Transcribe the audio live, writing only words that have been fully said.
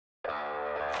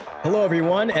Hello,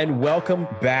 everyone, and welcome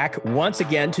back once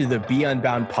again to the Be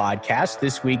Unbound podcast.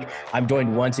 This week, I'm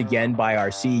joined once again by our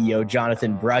CEO,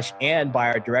 Jonathan Brush, and by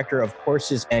our Director of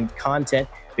Courses and Content,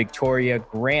 Victoria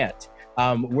Grant.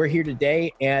 We're here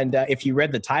today, and if you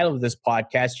read the title of this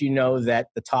podcast, you know that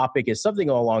the topic is something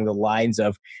along the lines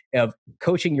of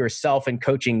coaching yourself and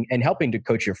coaching and helping to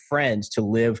coach your friends to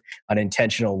live an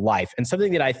intentional life. And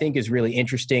something that I think is really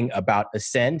interesting about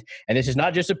Ascend, and this is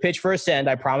not just a pitch for Ascend,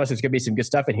 I promise there's going to be some good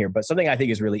stuff in here, but something I think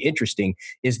is really interesting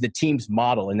is the team's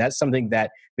model. And that's something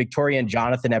that Victoria and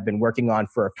Jonathan have been working on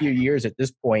for a few years at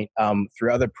this point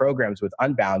through other programs with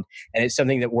Unbound. And it's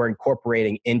something that we're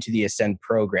incorporating into the Ascend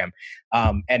program.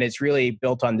 And it's really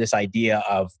built on this idea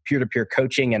of peer-to-peer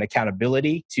coaching and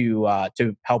accountability to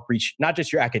help reach not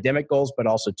just your academic goals, but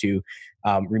also to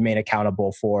remain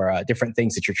accountable for different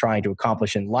things that you're trying to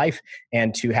accomplish in life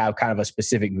and to have kind of a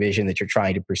specific vision that you're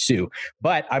trying to pursue.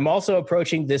 But I'm also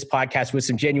approaching this podcast with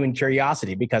some genuine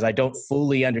curiosity because I don't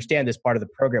fully understand this part of the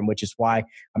program, which is why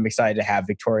I'm excited to have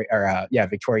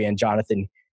Victoria and Jonathan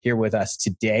here with us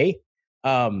today.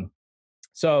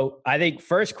 So I think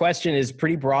first question is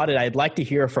pretty broad, and I'd like to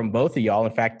hear from both of y'all.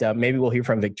 In fact, maybe we'll hear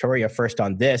from Victoria first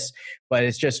on this, but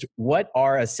it's just, what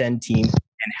are Ascend teams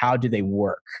and how do they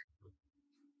work?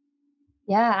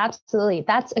 Yeah, absolutely.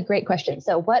 That's a great question.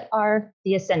 So what are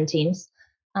the Ascend teams?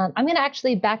 I'm going to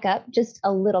actually back up just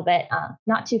a little bit,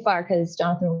 not too far, because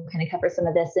Jonathan will kind of cover some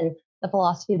of this and the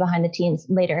philosophy behind the teams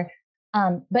later.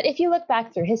 But if you look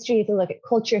back through history, if you look at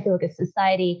culture, if you look at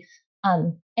society,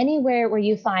 anywhere where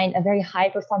you find a very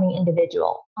high-performing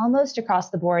individual, almost across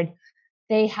the board,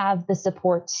 they have the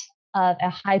support of a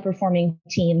high-performing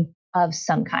team of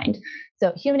some kind.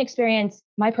 So human experience,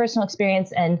 my personal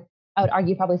experience, and I would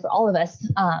argue probably for all of us,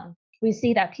 we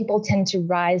see that people tend to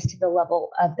rise to the level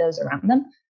of those around them.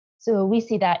 So we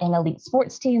see that in elite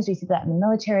sports teams, we see that in the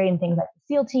military and things like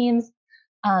the SEAL teams,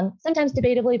 sometimes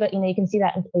debatably, but you can see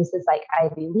that in places like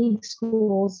Ivy League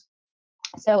schools.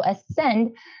 So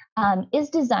Ascend is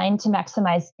designed to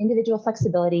maximize individual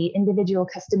flexibility, individual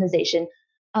customization,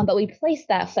 but we place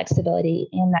that flexibility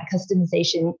and that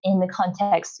customization in the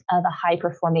context of a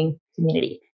high-performing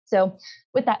community. So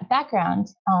with that background,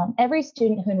 every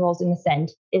student who enrolls in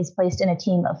Ascend is placed in a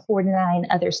team of 4 to 9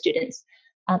 other students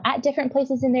at different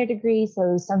places in their degree.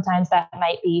 So sometimes that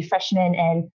might be freshmen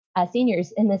and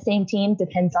seniors in the same team,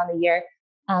 depends on the year.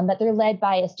 But they're led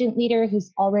by a student leader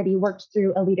who's already worked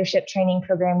through a leadership training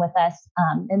program with us.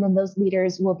 And then those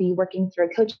leaders will be working through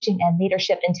a coaching and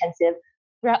leadership intensive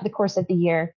throughout the course of the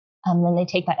year. Then they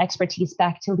take that expertise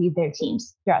back to lead their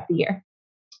teams throughout the year.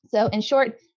 So in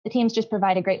short, the teams just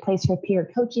provide a great place for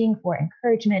peer coaching, for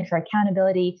encouragement, for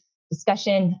accountability,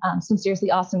 discussion, some seriously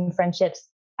awesome friendships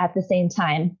at the same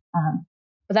time.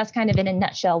 But that's kind of in a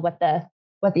nutshell what the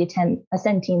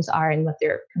Ascend teams are and what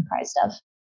they're comprised of.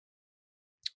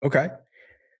 Okay.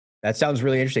 That sounds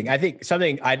really interesting. I think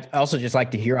something I'd also just like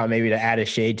to hear on, maybe to add a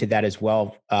shade to that as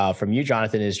well from you,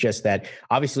 Jonathan, is just that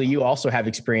obviously you also have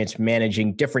experience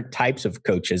managing different types of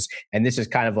coaches. And this is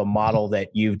kind of a model that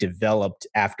you've developed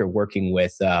after working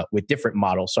with different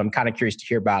models. So I'm kind of curious to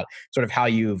hear about sort of how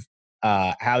you've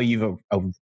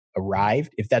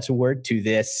arrived, if that's a word, to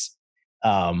this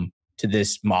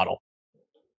model.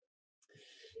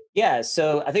 Yeah,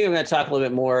 so I think I'm going to talk a little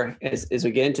bit more as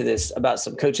we get into this about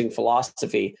some coaching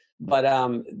philosophy. But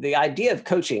the idea of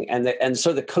coaching and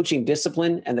so the coaching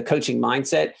discipline and the coaching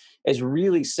mindset is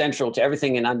really central to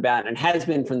everything in Unbound and has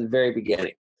been from the very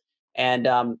beginning. And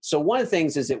so one of the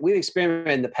things is that we've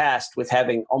experimented in the past with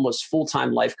having almost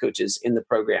full-time life coaches in the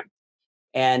program.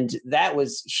 And that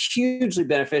was hugely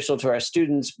beneficial to our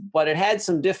students, but it had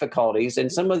some difficulties.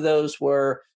 And some of those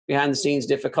were behind the scenes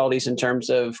difficulties in terms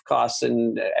of costs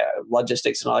and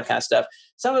logistics and all that kind of stuff.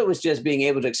 Some of it was just being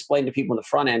able to explain to people on the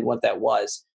front end what that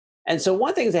was. And so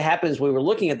one thing that happens, we were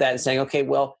looking at that and saying, okay,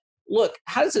 well, look,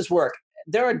 how does this work?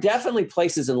 There are definitely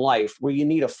places in life where you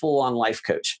need a full-on life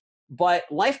coach. But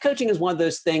life coaching is one of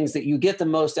those things that you get the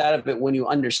most out of it when you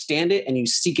understand it and you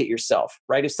seek it yourself,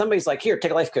 right? If somebody's like, here,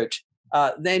 take a life coach,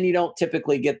 then you don't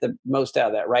typically get the most out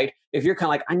of that, right? If you're kind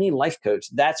of like, I need a life coach,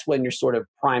 that's when you're sort of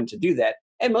primed to do that.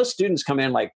 And most students come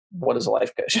in like, what is a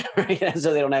life coach? Right?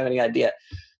 So they don't have any idea.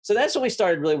 So that's when we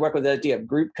started really working with the idea of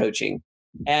group coaching.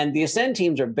 And the Ascend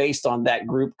teams are based on that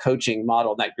group coaching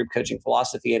model, that group coaching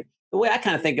philosophy. And the way I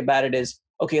kind of think about it is,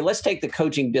 okay, let's take the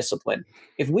coaching discipline.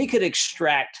 If we could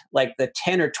extract like the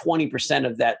 10 or 20%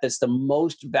 of that, that's the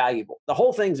most valuable. The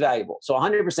whole thing's valuable. So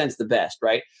 100% is the best,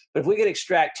 right? But if we could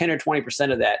extract 10 or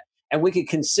 20% of that, and we could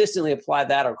consistently apply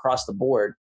that across the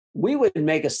board, we would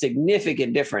make a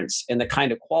significant difference in the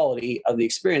kind of quality of the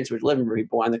experience we're delivering for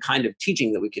people and the kind of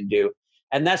teaching that we can do.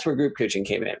 And that's where group coaching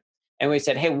came in. And we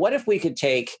said, hey, what if we could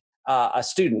take a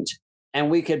student and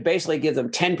we could basically give them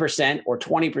 10% or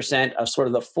 20% of sort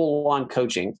of the full on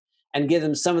coaching and give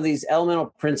them some of these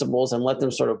elemental principles and let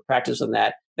them sort of practice on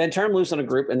that, then turn them loose on a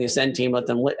group in the Ascend team, let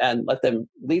them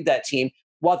lead that team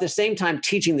while at the same time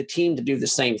teaching the team to do the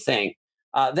same thing.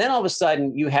 Then all of a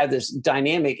sudden you have this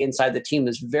dynamic inside the team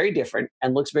that's very different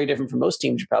and looks very different from most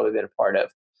teams you've probably been a part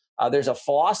of. There's a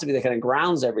philosophy that kind of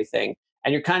grounds everything,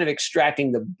 and you're kind of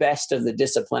extracting the best of the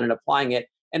discipline and applying it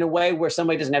in a way where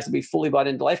somebody doesn't have to be fully bought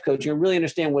into life coaching and really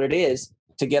understand what it is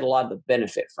to get a lot of the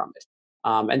benefit from it.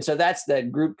 And so that's the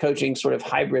group coaching sort of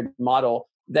hybrid model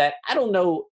that I don't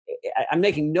know. I'm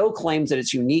making no claims that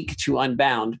it's unique to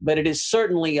Unbound, but it is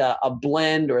certainly a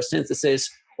blend or a synthesis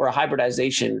or a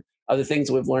hybridization of the things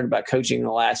that we've learned about coaching in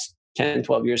the last 10,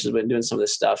 12 years as we've been doing some of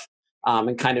this stuff,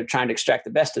 and kind of trying to extract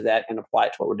the best of that and apply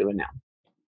it to what we're doing now.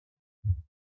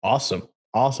 Awesome.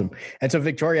 And so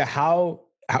Victoria, how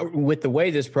with the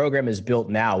way this program is built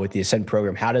now with the Ascend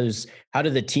program, how do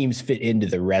the teams fit into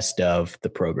the rest of the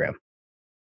program?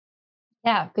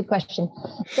 Yeah, good question.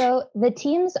 So the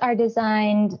teams are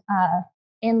designed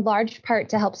in large part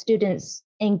to help students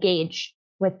engage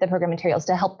with the program materials,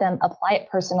 to help them apply it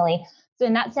personally. So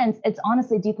in that sense, it's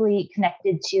honestly deeply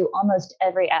connected to almost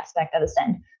every aspect of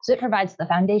Ascend. So it provides the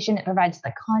foundation, it provides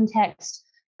the context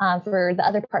for the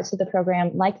other parts of the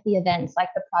program, like the events, like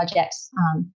the projects.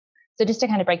 So just to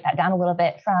kind of break that down a little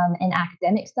bit from an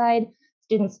academic side,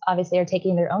 students obviously are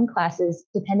taking their own classes.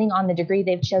 Depending on the degree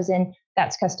they've chosen,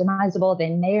 that's customizable. They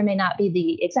may or may not be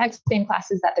the exact same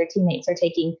classes that their teammates are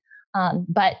taking,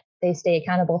 but they stay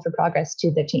accountable for progress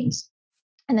to their teams.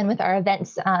 And then with our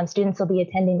events, students will be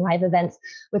attending live events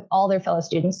with all their fellow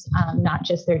students, not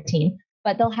just their team,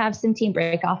 but they'll have some team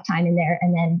break off time in there.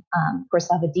 And then, of course,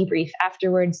 they'll have a debrief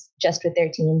afterwards just with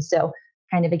their team. So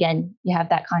kind of, again, you have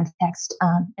that context.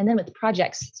 And then with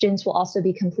projects, students will also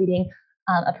be completing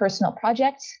a personal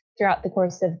project throughout the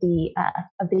course of the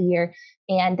year,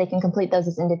 and they can complete those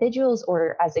as individuals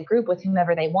or as a group with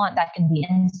whomever they want. That can be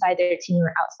inside their team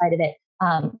or outside of it.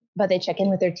 But they check in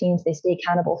with their teams, they stay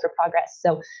accountable for progress.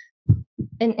 So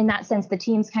in that sense, the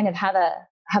teams kind of have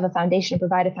a foundation,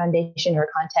 provide a foundation or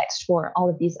context for all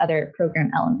of these other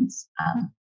program elements.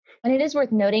 And it is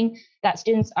worth noting that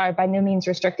students are by no means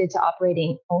restricted to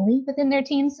operating only within their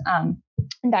teams.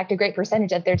 In fact, a great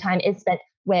percentage of their time is spent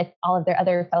with all of their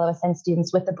other fellow Ascend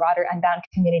students, with the broader Unbound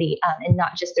community, and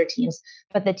not just their teams.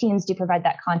 But the teams do provide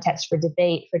that context for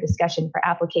debate, for discussion, for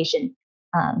application.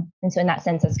 And so in that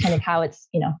sense, that's kind of how it's,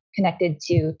 connected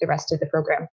to the rest of the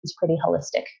program. It's pretty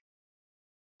holistic.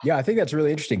 Yeah, I think that's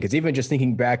really interesting, because even just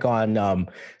thinking back on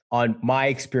my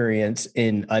experience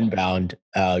in Unbound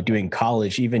doing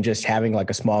college, even just having like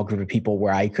a small group of people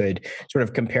where I could sort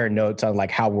of compare notes on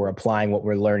like how we're applying what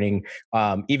we're learning,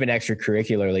 even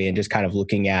extracurricularly, and just kind of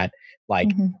looking at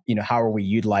like, how are we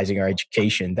utilizing our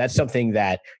education? That's something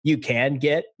that you can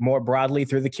get more broadly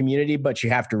through the community, but you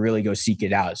have to really go seek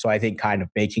it out. So I think kind of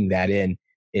making that in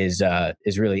is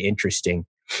really interesting.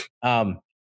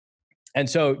 And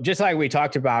so just like we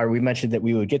talked about, or we mentioned that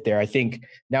we would get there, I think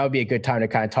now would be a good time to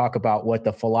kind of talk about what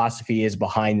the philosophy is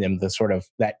behind them, the sort of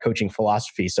that coaching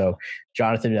philosophy. So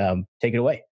Jonathan, take it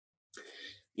away.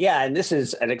 Yeah, and this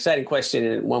is an exciting question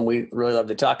and one we really love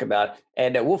to talk about.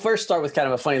 And we'll first start with kind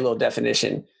of a funny little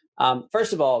definition.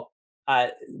 First of all,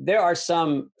 there are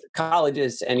some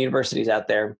colleges and universities out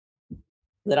there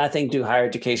that I think do higher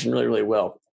education really, really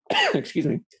well. Excuse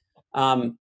me.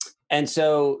 And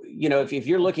so, if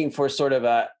you're looking for sort of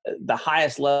the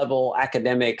highest level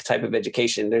academic type of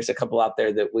education, there's a couple out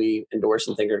there that we endorse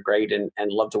and think are great and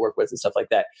love to work with and stuff like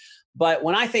that. But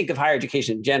when I think of higher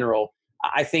education in general,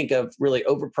 I think of really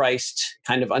overpriced,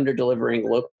 kind of under-delivering,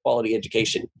 low-quality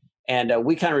education. And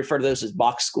we kind of refer to those as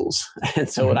box schools. And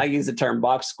so when I use the term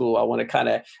box school, I want to kind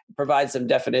of provide some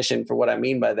definition for what I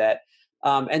mean by that.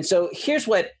 And so here's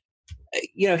what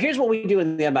we do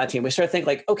in the Unbound team. We start to think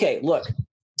like, okay, look,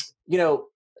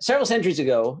 several centuries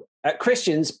ago,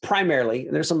 Christians primarily,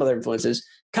 and there's some other influences,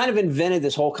 kind of invented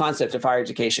this whole concept of higher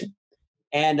education.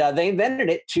 And they invented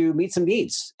it to meet some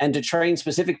needs and to train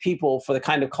specific people for the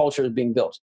kind of culture that's being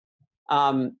built.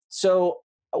 So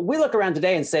we look around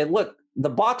today and say, look, the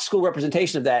box school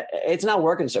representation of that, it's not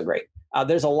working so great.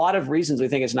 There's a lot of reasons we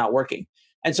think it's not working.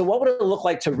 And so what would it look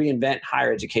like to reinvent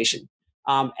higher education?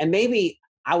 And maybe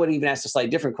I would even ask a slightly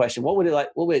different question. What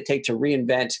would it take to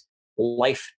reinvent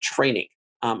life training?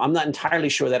 I'm not entirely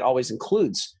sure that always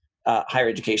includes higher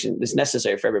education. It's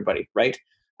necessary for everybody, right?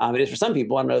 It is for some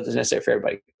people. I don't know if it's necessary for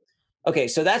everybody. Okay,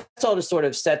 so that's all to sort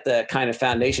of set the kind of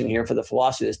foundation here for the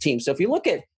philosophy of this team. So if you look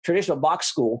at traditional box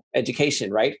school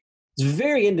education, right, It's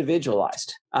very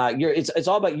individualized. It's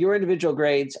all about your individual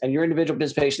grades and your individual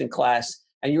participation in class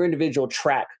and your individual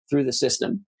track through the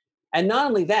system. And not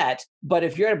only that, but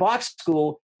if you're at a box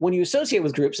school, when you associate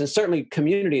with groups, and certainly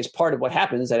community is part of what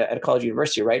happens at a college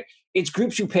university, right? It's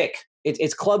groups you pick.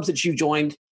 It's clubs that you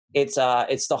joined. It's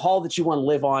the hall that you want to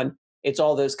live on. It's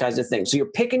all those kinds of things. So you're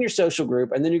picking your social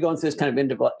group, and then you're going through this kind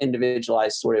of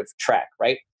individualized sort of track,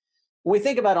 right? When we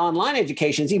think about online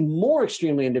education, it's even more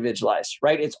extremely individualized,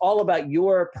 right? It's all about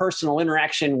your personal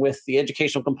interaction with the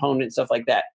educational component and stuff like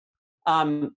that.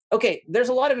 Okay, there's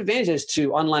a lot of advantages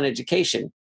to online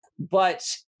education, but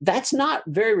that's not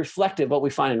very reflective of what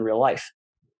we find in real life.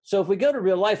 So if we go to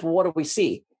real life, well, what do we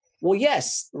see? Well,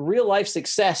 yes, real life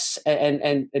success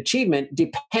and achievement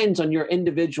depends on your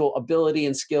individual ability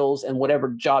and skills and whatever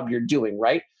job you're doing,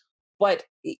 right? But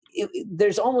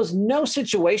there's almost no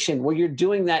situation where you're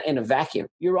doing that in a vacuum.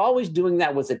 You're always doing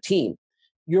that with a team.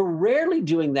 You're rarely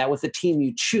doing that with the team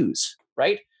you choose,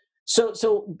 right?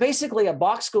 So basically, a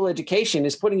box school education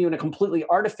is putting you in a completely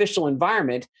artificial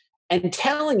environment and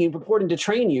telling you, purporting to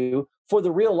train you for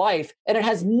the real life, and it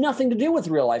has nothing to do with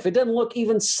real life. It doesn't look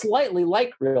even slightly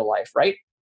like real life, right?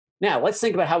 Now, let's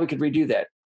think about how we could redo that.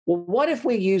 Well, what if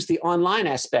we use the online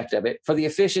aspect of it for the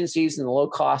efficiencies and the low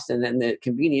cost and then the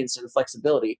convenience and the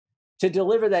flexibility to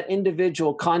deliver that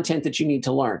individual content that you need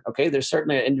to learn? Okay, there's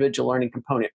certainly an individual learning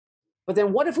component. But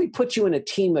then what if we put you in a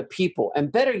team of people?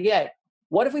 And better yet,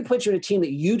 what if we put you in a team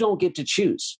that you don't get to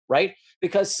choose, right?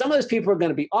 Because some of those people are going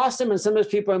to be awesome and some of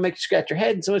those people are going to make you scratch your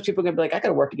head. And some of those people are going to be like, I got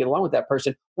to work to get along with that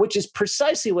person, which is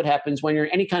precisely what happens when you're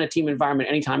in any kind of team environment,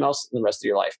 anytime else in the rest of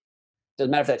your life. Doesn't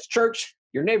matter if that's church,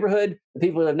 your neighborhood, the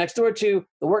people you live next door to,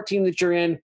 the work team that you're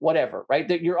in, whatever, right?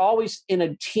 That you're always in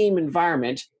a team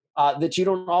environment that you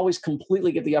don't always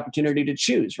completely get the opportunity to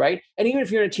choose, right? And even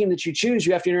if you're in a team that you choose,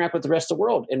 you have to interact with the rest of the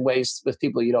world in ways with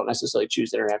people you don't necessarily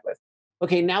choose to interact with.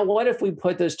 Okay, now what if we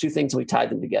put those two things and we tied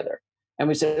them together? And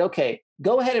we said, okay,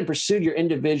 go ahead and pursue your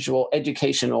individual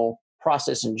educational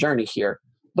process and journey here,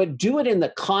 but do it in the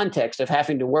context of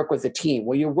having to work with a team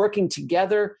where you're working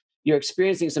together, you're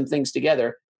experiencing some things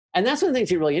together. And that's one of the things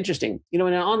that's really interesting. You know,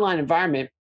 in an online environment,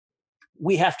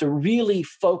 we have to really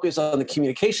focus on the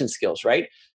communication skills, right?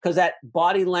 Because that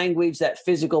body language, that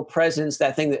physical presence,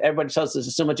 that thing that everybody tells us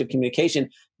is so much of communication,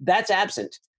 that's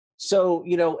absent. So,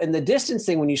 you know, in the distance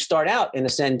thing, when you start out in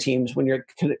Ascend teams, when you're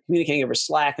communicating over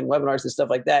Slack and webinars and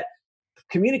stuff like that,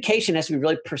 communication has to be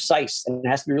really precise and it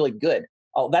has to be really good.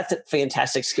 Oh, that's a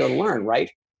fantastic skill to learn,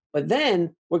 right? But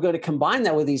then we're going to combine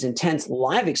that with these intense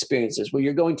live experiences where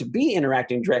you're going to be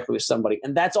interacting directly with somebody.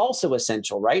 And that's also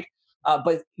essential, right?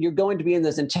 But you're going to be in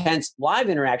those intense live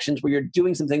interactions where you're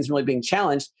doing some things and really being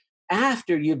challenged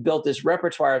after you've built this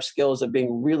repertoire of skills of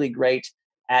being really great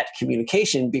at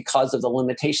communication because of the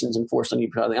limitations enforced on you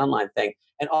on the online thing.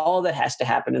 And all that has to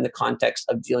happen in the context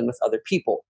of dealing with other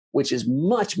people, which is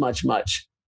much, much, much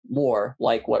more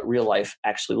like what real life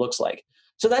actually looks like.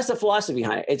 So that's the philosophy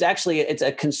behind it. It's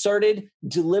a concerted,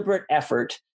 deliberate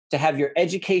effort to have your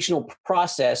educational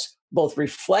process both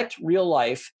reflect real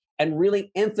life and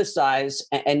really emphasize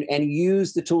and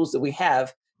use the tools that we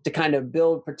have to kind of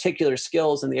build particular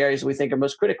skills in the areas that we think are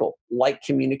most critical, like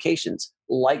communications,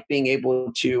 like being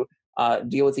able to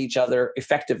deal with each other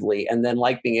effectively, and then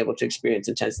like being able to experience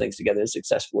intense things together and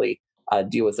successfully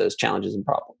deal with those challenges and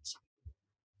problems.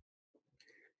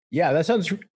 Yeah, that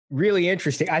sounds really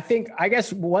interesting. I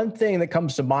guess one thing that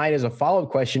comes to mind as a follow-up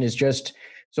question is just,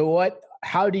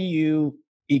 how do you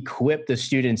equip the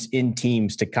students in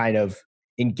teams to kind of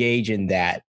engage in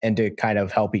that and to kind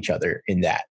of help each other in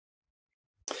that?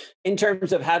 In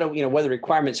terms of how to, what are the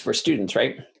requirements for students,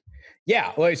 right?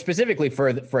 Yeah, well, specifically for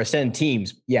Ascend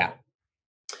teams. Yeah.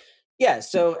 Yeah.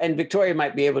 So, and Victoria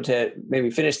might be able to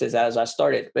maybe finish this out as I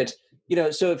started, but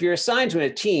so if you're assigned to a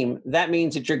team, that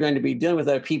means that you're going to be dealing with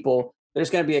other people. There's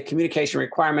going to be a communication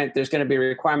requirement. There's going to be a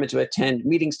requirement to attend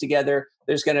meetings together.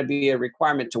 There's going to be a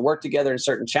requirement to work together in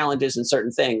certain challenges and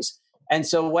certain things. And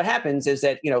so what happens is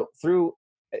that, through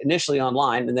initially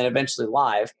online and then eventually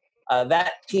live,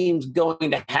 that team's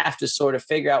going to have to sort of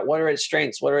figure out what are its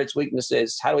strengths, what are its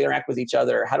weaknesses, how do we interact with each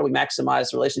other, how do we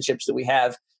maximize the relationships that we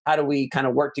have, how do we kind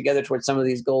of work together towards some of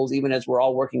these goals, even as we're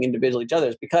all working individually each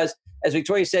other's. Because as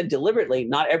Victoria said deliberately,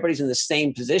 not everybody's in the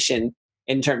same position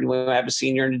in terms of when we have a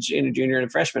senior and a junior and a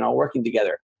freshman all working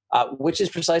together, which is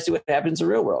precisely what happens in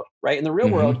the real world, right? In the real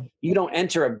world, you don't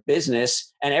enter a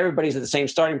business and everybody's at the same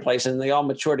starting place and they all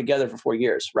mature together for 4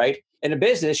 years, right? In a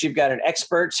business, you've got an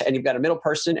expert and you've got a middle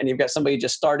person and you've got somebody who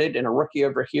just started and a rookie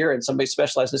over here and somebody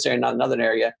specialized in this area, not another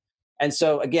area. And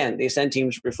so again, the Ascend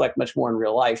teams reflect much more in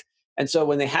real life. And so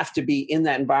when they have to be in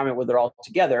that environment where they're all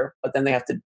together, but then they have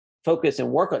to focus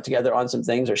and work together on some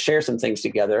things or share some things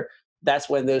together, that's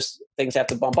when those things have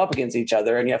to bump up against each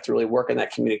other, and you have to really work on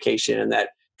that communication and that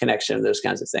connection and those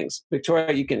kinds of things.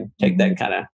 Victoria, you can take that and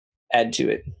kind of add to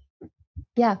it.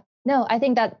 Yeah, no, I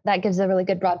think that gives a really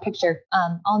good broad picture.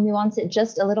 I'll nuance it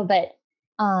just a little bit.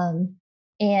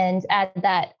 And add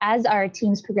that as our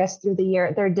teams progress through the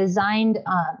year, they're designed,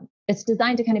 it's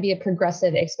designed to kind of be a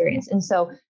progressive experience. And so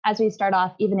as we start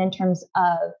off, even in terms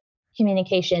of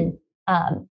communication,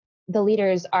 the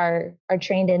leaders are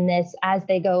trained in this as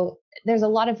they go. There's a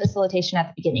lot of facilitation at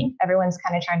the beginning. Everyone's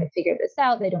kind of trying to figure this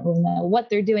out. They don't really know what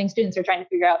they're doing. Students are trying to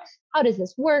figure out, how does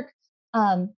this work?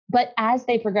 But as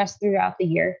they progress throughout the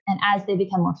year and as they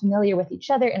become more familiar with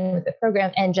each other and with the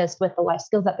program and just with the life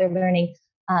skills that they're learning,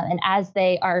 and as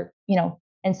they are,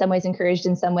 in some ways encouraged,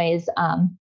 in some ways,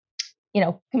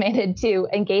 commanded to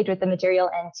engage with the material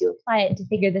and to apply it and to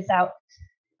figure this out,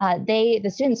 the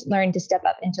students learn to step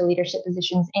up into leadership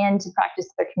positions and to practice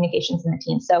their communications in the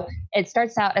team. So it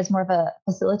starts out as more of a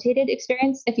facilitated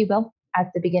experience, if you will,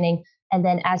 at the beginning. And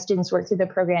then as students work through the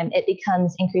program, it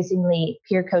becomes increasingly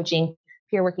peer coaching,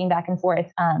 peer working back and forth,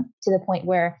 to the point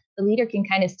where the leader can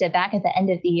kind of step back at the end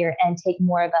of the year and take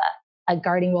more of a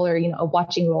guarding role, or, a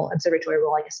watching role, observatory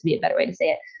role, I guess would be a better way to say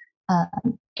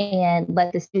it, and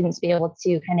let the students be able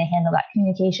to kind of handle that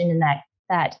communication and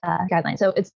that guideline. So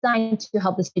it's designed to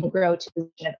help the student grow to a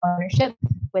position of ownership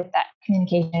with that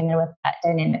communication and with that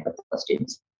dynamic with the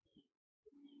students.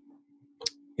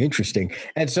 Interesting.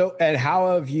 And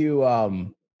how have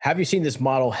you seen this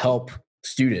model help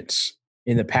students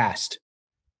in the past?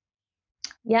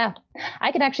 Yeah,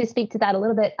 I can actually speak to that a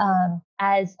little bit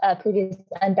as a previous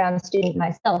Unbound student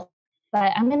myself.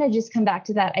 But I'm going to just come back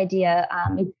to that idea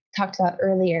we talked about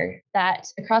earlier, that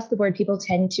across the board, people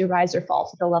tend to rise or fall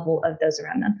to the level of those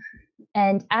around them.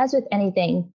 And as with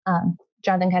anything,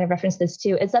 Jonathan kind of referenced this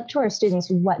too, it's up to our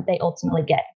students what they ultimately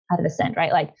get out of Ascend,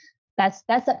 right? Like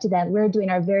that's up to them. We're doing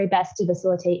our very best to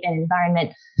facilitate an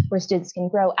environment where students can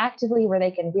grow actively, where they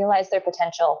can realize their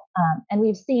potential. And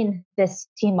we've seen this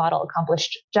team model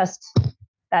accomplish just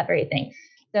that very thing.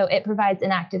 So it provides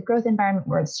an active growth environment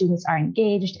where students are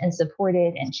engaged and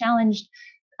supported and challenged.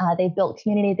 They've built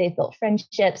community, they've built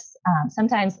friendships,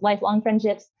 sometimes lifelong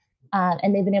friendships,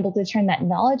 and they've been able to turn that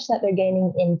knowledge that they're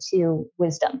gaining into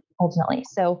wisdom, ultimately.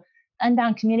 So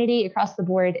Unbound community across the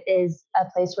board is a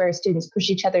place where students push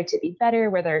each other to be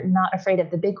better, where they're not afraid of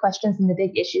the big questions and the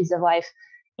big issues of life,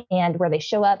 and where they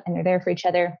show up and they're there for each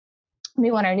other.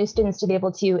 We want our new students to be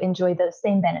able to enjoy those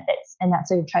same benefits. And that's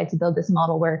why we've tried to build this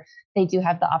model where they do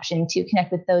have the option to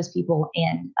connect with those people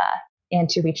and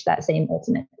to reach that same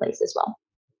ultimate place as well.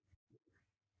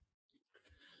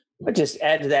 I'll just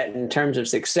add to that in terms of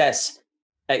success.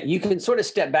 You can sort of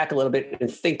step back a little bit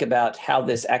and think about how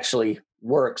this actually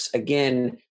works,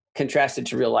 again, contrasted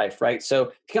to real life, right? So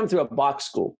if you come through a box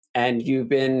school and you've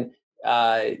been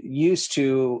used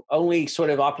to only sort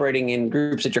of operating in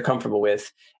groups that you're comfortable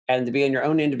with, and to be on your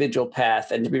own individual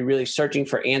path and to be really searching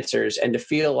for answers, and to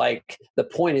feel like the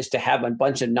point is to have a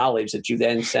bunch of knowledge that you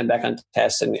then send back on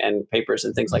tests and papers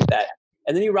and things like that.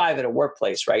 And then you arrive at a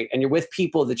workplace, right? And you're with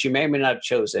people that you may or may not have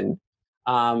chosen.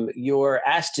 You're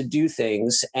asked to do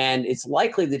things, and it's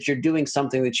likely that you're doing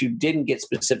something that you didn't get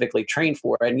specifically trained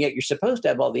for, and yet you're supposed to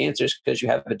have all the answers because you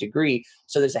have a degree.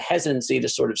 So there's a hesitancy to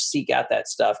sort of seek out that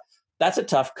stuff. That's a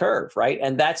tough curve, right?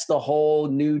 And that's the whole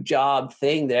new job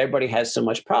thing that everybody has so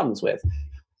much problems with.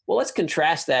 Well, let's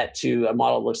contrast that to a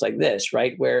model that looks like this,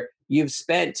 right? Where you've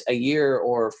spent a year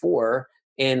or 4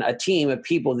 in a team of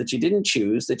people that you didn't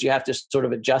choose, that you have to sort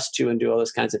of adjust to and do all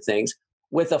those kinds of things,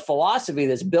 with a philosophy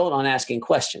that's built on asking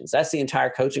questions. That's the entire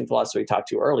coaching philosophy we talked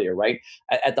to earlier, right?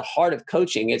 At the heart of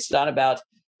coaching, it's not about,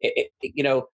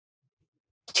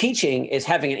 teaching is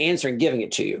having an answer and giving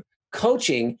it to you.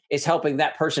 Coaching is helping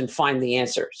that person find the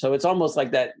answer. So it's almost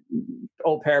like that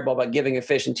old parable about giving a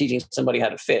fish and teaching somebody how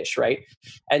to fish, right?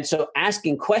 And so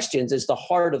asking questions is the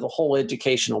heart of the whole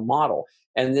educational model.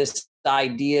 And this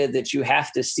idea that you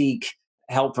have to seek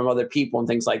help from other people and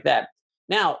things like that.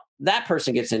 Now, that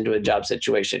person gets into a job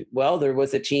situation. Well, they're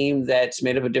with a team that's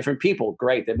made up of different people.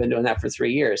 Great. They've been doing that for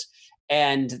 3 years.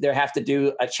 And they have to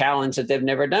do a challenge that they've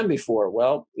never done before.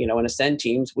 Well, in Ascend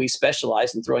teams, we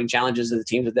specialize in throwing challenges at the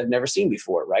teams that they've never seen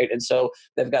before, right? And so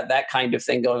they've got that kind of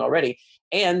thing going already.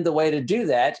 And the way to do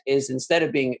that is, instead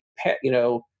of being,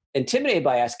 intimidated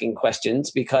by asking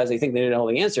questions because they think they don't know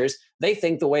the answers, they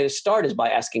think the way to start is by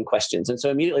asking questions. And so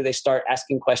immediately they start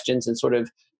asking questions and sort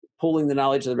of pooling the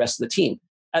knowledge of the rest of the team.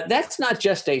 That's not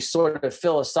just a sort of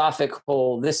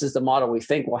philosophical, this is the model we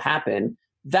think will happen.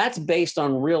 that's based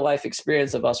on real life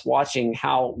experience of us watching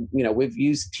how, we've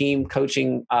used team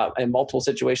coaching in multiple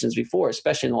situations before,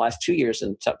 especially in the last 2 years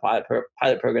in pilot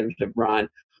programs we've run.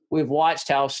 We've watched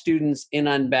how students in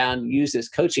Unbound use this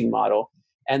coaching model.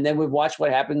 And then we've watched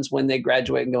what happens when they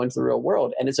graduate and go into the real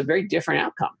world. And it's a very different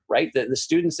outcome, right? The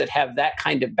students that have that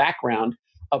kind of background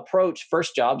approach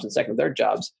first jobs and second, third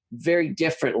jobs very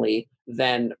differently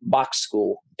than box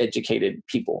school educated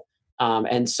people.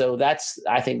 And so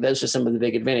I think those are some of the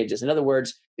big advantages. In other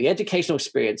words, the educational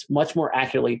experience much more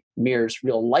accurately mirrors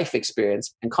real life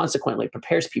experience and consequently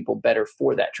prepares people better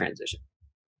for that transition.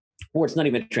 Or it's not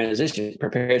even a transition, it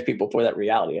prepares people for that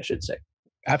reality, I should say.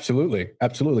 Absolutely.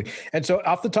 Absolutely. And so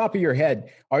off the top of your head,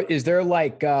 are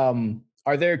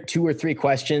there 2 or 3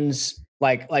 questions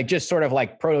like just sort of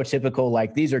like prototypical,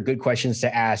 like these are good questions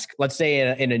to ask, let's say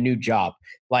in a new job,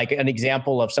 like an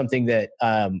example of something that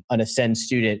an Ascend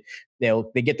student,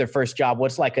 they get their first job.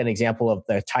 What's like an example of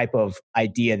the type of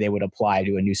idea they would apply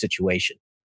to a new situation?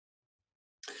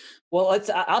 Well,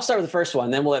 I'll start with the first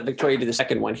one, then we'll let Victoria do the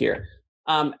second one here.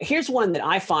 Here's one that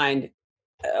I find.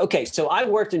 Okay, so I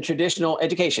worked in traditional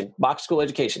education, box school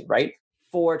education, right,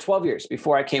 for 12 years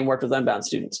before I came work with Unbound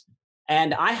students.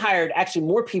 And I hired actually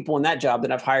more people in that job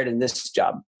than I've hired in this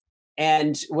job.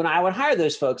 And when I would hire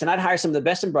those folks, and I'd hire some of the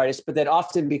best and brightest, but they'd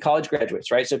often be college graduates,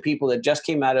 right? So people that just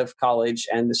came out of college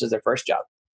and this is their first job.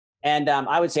 And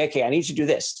I would say, okay, I need you to do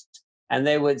this. And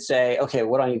they would say, okay,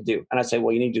 what do I need to do? And I'd say,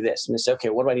 well, you need to do this. And they say, okay,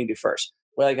 what do I need to do first?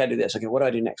 Well, I got to do this. Okay, what do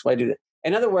I do next? What do I do this?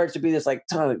 In other words, to be this like,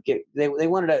 they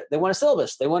wanted a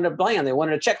syllabus, they wanted a plan, they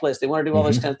wanted a checklist, they wanted to do all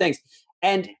those kind of things.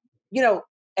 And,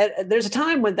 there's a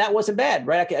time when that wasn't bad,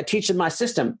 right? I teach them my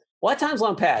system. Well, that time's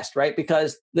long past, right?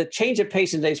 Because the change of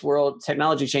pace in today's world,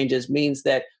 technology changes, means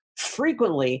that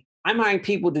frequently I'm hiring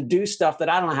people to do stuff that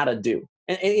I don't know how to do.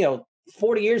 And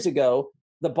 40 years ago,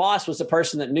 the boss was the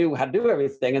person that knew how to do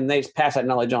everything, and they pass that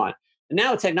knowledge on. And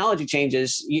now technology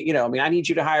changes. I need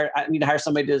to hire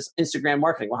somebody who does Instagram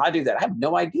marketing. Well, how do I do that? I have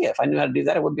no idea. If I knew how to do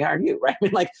that, I wouldn't be hiring you, right? I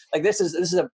mean, like this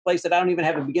is a place that I don't even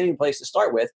have a beginning place to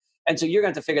start with. And so you're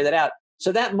going to have to figure that out.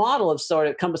 So that model of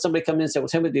somebody come in and say, well,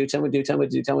 tell me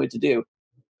what to do.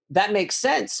 That makes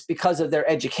sense because of their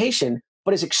education,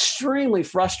 but it's extremely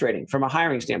frustrating from a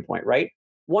hiring standpoint, right?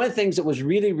 One of the things that was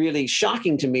really, really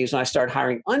shocking to me is when I started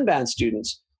hiring Unbound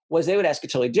students was they would ask a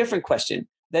totally different question.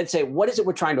 They'd say, what is it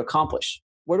we're trying to accomplish?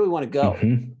 Where do we want to go?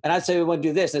 Mm-hmm. And I'd say, we want to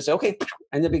do this. And they'd say, okay.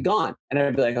 And they'd be gone. And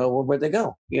I'd be like, oh, well, where'd they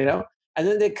go? And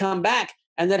then they'd come back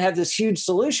and they'd have this huge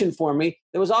solution for me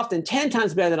that was often 10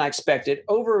 times better than I expected,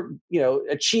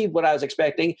 achieved what I was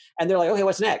expecting. And they're like, okay,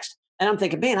 what's next? And I'm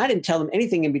thinking, man, I didn't tell them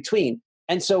anything in between.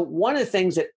 And so one of the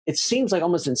things that it seems like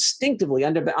almost instinctively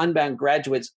Unbound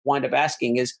graduates wind up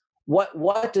asking is,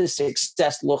 what does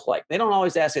success look like? They don't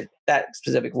always ask it that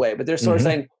specific way, but they're sort of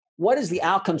saying, what is the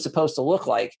outcome supposed to look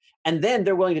like? And then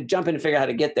they're willing to jump in and figure out how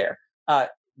to get there.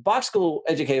 Box school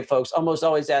educated folks almost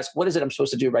always ask, what is it I'm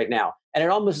supposed to do right now? And it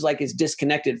almost like is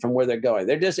disconnected from where they're going.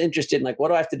 They're just interested in like, what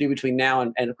do I have to do between now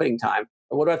and quitting time?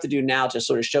 Or what do I have to do now to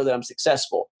sort of show that I'm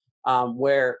successful?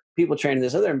 Where people trained in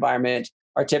this other environment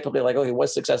are typically like, okay,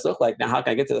 what's success look like? Now, how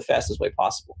can I get to the fastest way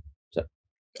possible? So,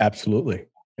 absolutely.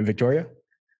 And Victoria?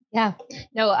 Yeah,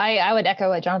 no, I would echo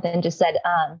what Jonathan just said.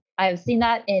 I've seen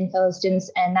that in fellow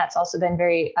students, and that's also been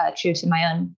very true to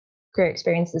my own career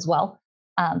experience as well,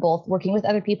 both working with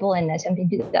other people and attempting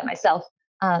to do that myself.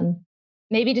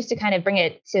 Maybe just to kind of bring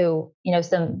it to,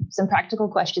 some practical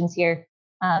questions here.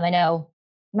 I know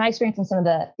my experience and some of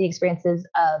the experiences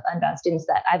of Unbound students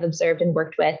that I've observed and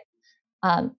worked with,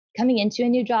 coming into a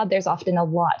new job, there's often a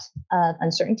lot of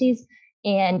uncertainties.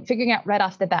 And figuring out right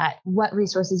off the bat what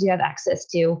resources you have access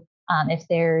to, if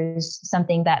there's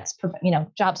something that's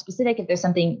job specific, if there's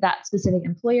something that specific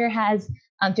employer has,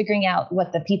 figuring out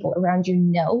what the people around you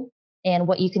know and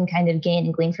what you can kind of gain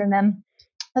and glean from them.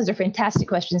 Those are fantastic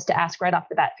questions to ask right off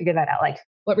the bat. Figure that out, like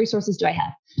what resources do I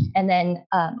have, and then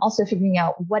also figuring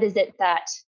out what is it that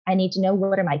I need to know.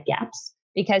 What are my gaps?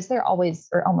 Because there always,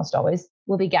 or almost always,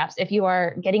 will be gaps. If you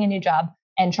are getting a new job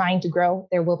and trying to grow,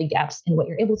 there will be gaps in what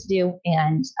you're able to do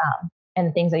and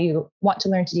the things that you want to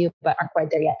learn to do but aren't quite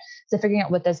there yet. So figuring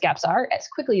out what those gaps are as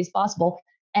quickly as possible,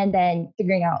 and then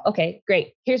figuring out, okay,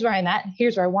 great, here's where I'm at,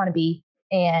 here's where I want to be,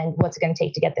 and what's it going to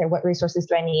take to get there? What resources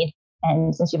do I need?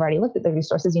 And since you've already looked at the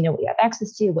resources, you know what you have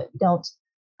access to, what you don't.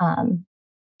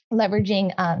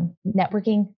 Leveraging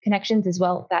networking connections as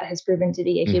well. That has proven to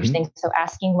be a huge thing. So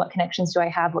asking, what connections do I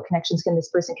have? What connections can this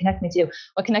person connect me to?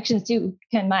 What connections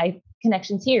can my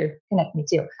connections here connect me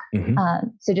to?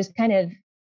 So just kind of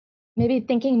maybe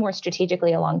thinking more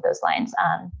strategically along those lines.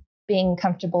 being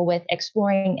comfortable with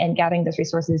exploring and gathering those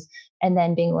resources, and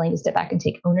then being willing to step back and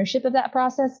take ownership of that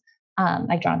process.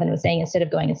 Like Jonathan was saying, instead of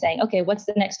going and saying, okay, what's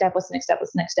the next step? What's the next step?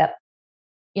 What's the next step?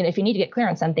 If you need to get clear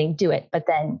on something, do it, but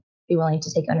then be willing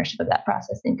to take ownership of that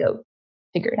process and go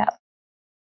figure it out.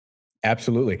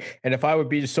 Absolutely. And if I would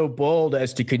be so bold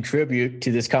as to contribute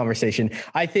to this conversation,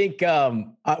 I think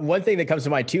one thing that comes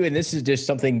to mind too, and this is just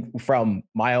something from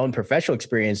my own professional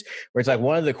experience, where it's like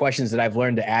one of the questions that I've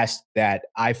learned to ask that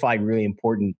I find really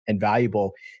important and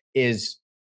valuable is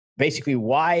basically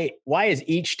why is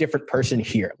each different person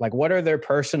here? Like, what are their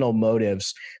personal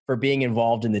motives for being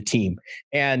involved in the team?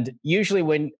 And usually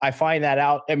when I find that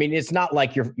out, I mean, it's not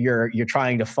like you're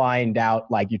trying to find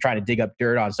out, like you're trying to dig up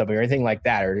dirt on somebody or anything like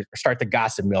that, or start the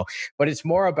gossip mill, but it's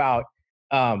more about,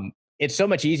 it's so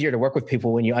much easier to work with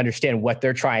people when you understand what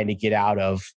they're trying to get out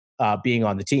of being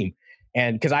on the team.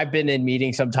 And because I've been in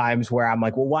meetings sometimes where I'm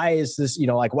like, well, why is this,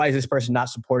 why is this person not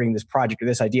supporting this project or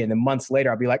this idea? And then months later,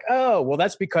 I'll be like, oh, well,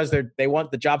 that's because they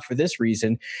want the job for this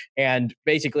reason. And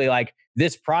basically like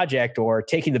this project or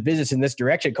taking the business in this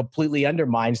direction completely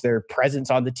undermines their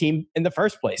presence on the team in the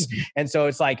first place. Mm-hmm. And so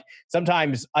it's like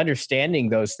sometimes understanding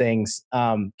those things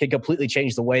can completely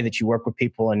change the way that you work with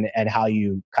people and how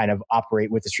you kind of operate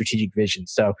with a strategic vision.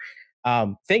 So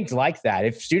things like that.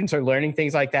 If students are learning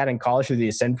things like that in college through the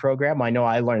Ascend program, I know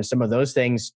I learned some of those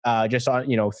things just on,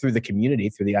 through the community,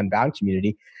 through the Unbound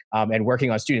community, and working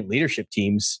on student leadership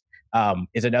teams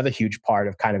is another huge part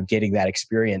of kind of getting that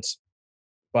experience.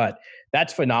 But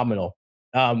that's phenomenal.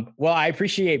 Well, I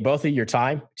appreciate both of your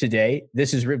time today.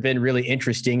 This has been really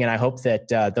interesting, and I hope that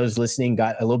those listening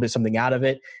got a little bit something out of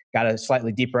it, got a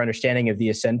slightly deeper understanding of the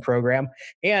Ascend program.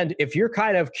 And if you're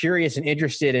kind of curious and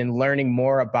interested in learning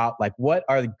more about like what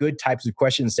are the good types of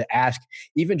questions to ask,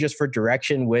 even just for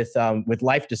direction with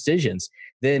life decisions,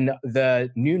 then the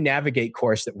new Navigate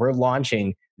course that we're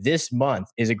launching this month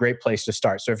is a great place to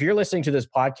start. So if you're listening to this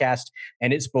podcast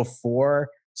and it's before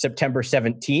September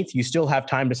 17th, you still have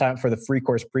time to sign up for the free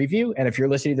course preview. And if you're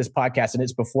listening to this podcast and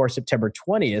it's before September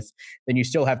 20th, then you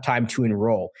still have time to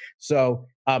enroll. So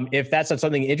if that's not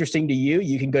something interesting to you,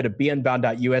 you can go to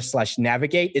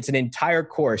beunbound.us/navigate. It's an entire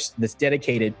course that's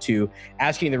dedicated to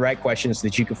asking the right questions so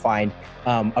that you can find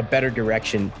a better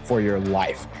direction for your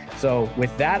life. So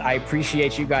with that, I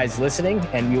appreciate you guys listening,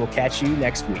 and we will catch you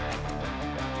next week.